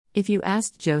If you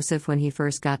asked Joseph when he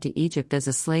first got to Egypt as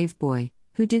a slave boy,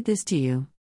 "Who did this to you?"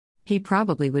 he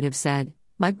probably would have said,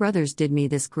 "My brothers did me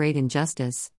this great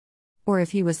injustice." Or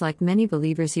if he was like many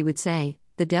believers, he would say,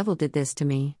 "The devil did this to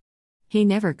me." He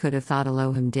never could have thought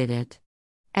Elohim did it.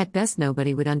 At best,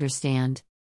 nobody would understand.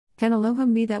 Can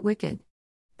Elohim be that wicked?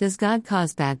 Does God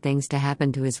cause bad things to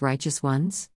happen to his righteous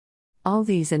ones? All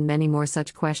these and many more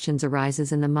such questions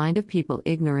arises in the mind of people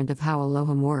ignorant of how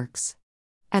Elohim works.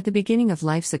 At the beginning of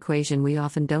life's equation we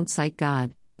often don't cite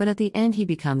God, but at the end he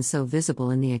becomes so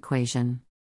visible in the equation.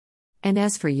 "And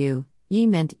as for you, ye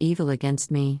meant evil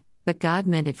against me, but God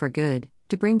meant it for good,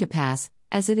 to bring to pass,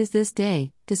 as it is this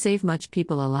day, to save much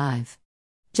people alive."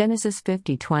 Genesis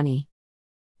 50:20.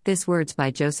 These words by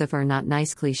Joseph are not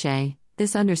nice cliché.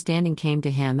 This understanding came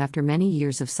to him after many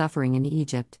years of suffering in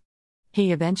Egypt.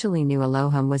 He eventually knew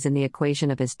Elohim was in the equation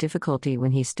of his difficulty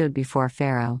when he stood before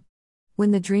Pharaoh.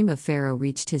 When the dream of Pharaoh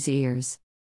reached his ears,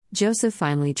 Joseph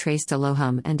finally traced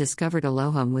Elohim and discovered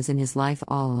Elohim was in his life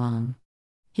all along.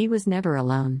 He was never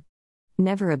alone,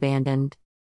 never abandoned.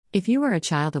 If you are a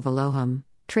child of Elohim,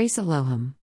 trace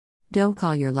Elohim. Don't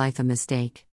call your life a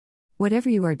mistake. Whatever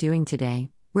you are doing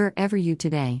today, wherever you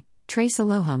today, trace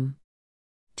Elohim.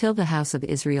 Till the House of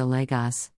Israel, Lagos.